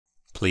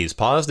Please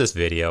pause this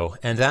video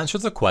and answer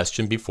the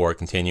question before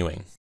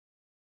continuing.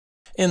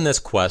 In this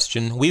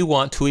question, we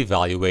want to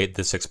evaluate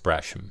this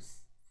expression.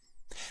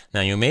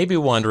 Now you may be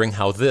wondering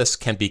how this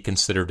can be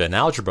considered an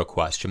algebra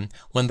question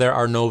when there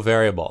are no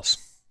variables.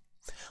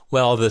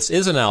 Well, this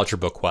is an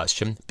algebra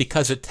question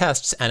because it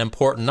tests an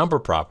important number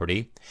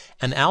property,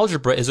 and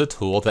algebra is a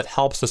tool that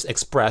helps us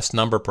express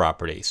number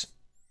properties.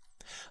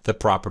 The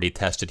property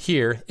tested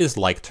here is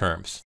like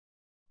terms.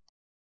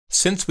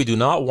 Since we do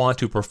not want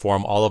to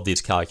perform all of these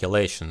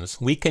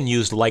calculations, we can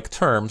use like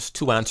terms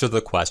to answer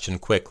the question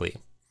quickly.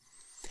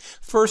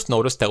 First,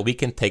 notice that we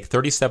can take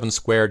 37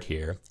 squared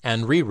here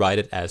and rewrite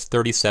it as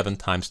 37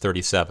 times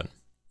 37.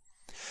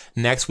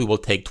 Next, we will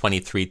take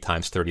 23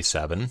 times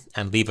 37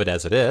 and leave it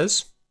as it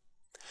is.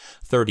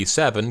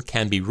 37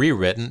 can be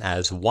rewritten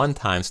as 1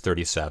 times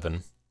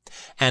 37,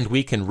 and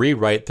we can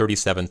rewrite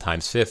 37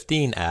 times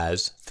 15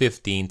 as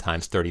 15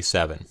 times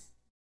 37.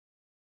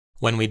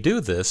 When we do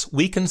this,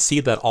 we can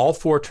see that all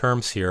four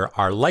terms here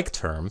are like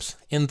terms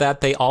in that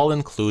they all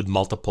include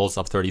multiples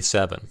of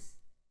 37.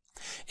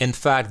 In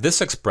fact, this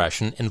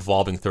expression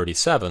involving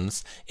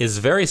 37's is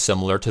very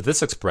similar to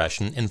this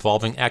expression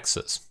involving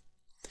x's.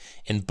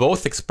 In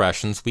both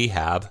expressions we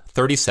have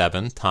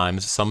 37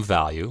 times some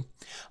value,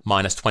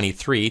 minus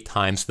 23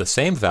 times the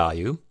same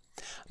value,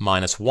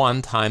 minus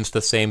 1 times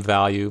the same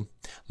value,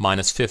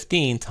 minus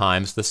 15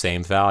 times the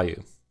same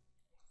value.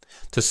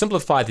 To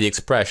simplify the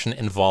expression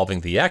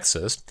involving the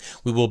x's,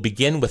 we will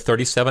begin with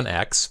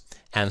 37x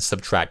and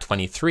subtract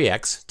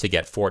 23x to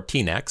get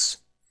 14x.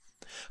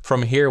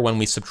 From here, when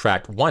we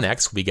subtract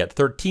 1x, we get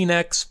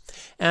 13x,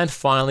 and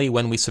finally,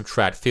 when we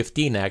subtract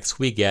 15x,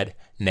 we get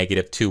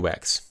negative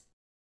 2x.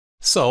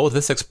 So,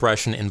 this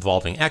expression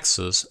involving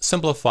x's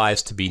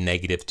simplifies to be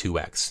negative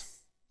 2x.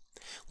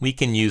 We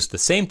can use the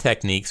same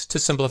techniques to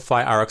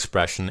simplify our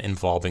expression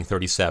involving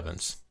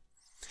 37's.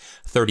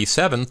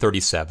 37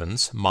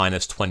 37's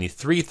minus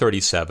 23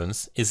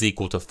 37's is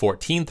equal to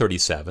 14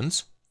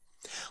 37's.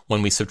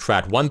 When we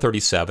subtract 1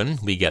 37,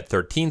 we get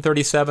 13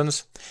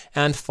 37's,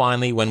 and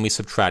finally when we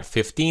subtract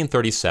 15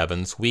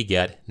 37's, we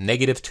get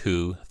negative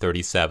 2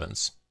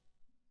 37's.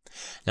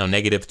 Now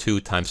negative 2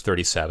 times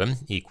 37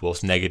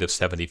 equals negative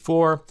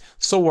 74,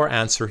 so our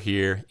answer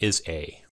here is A.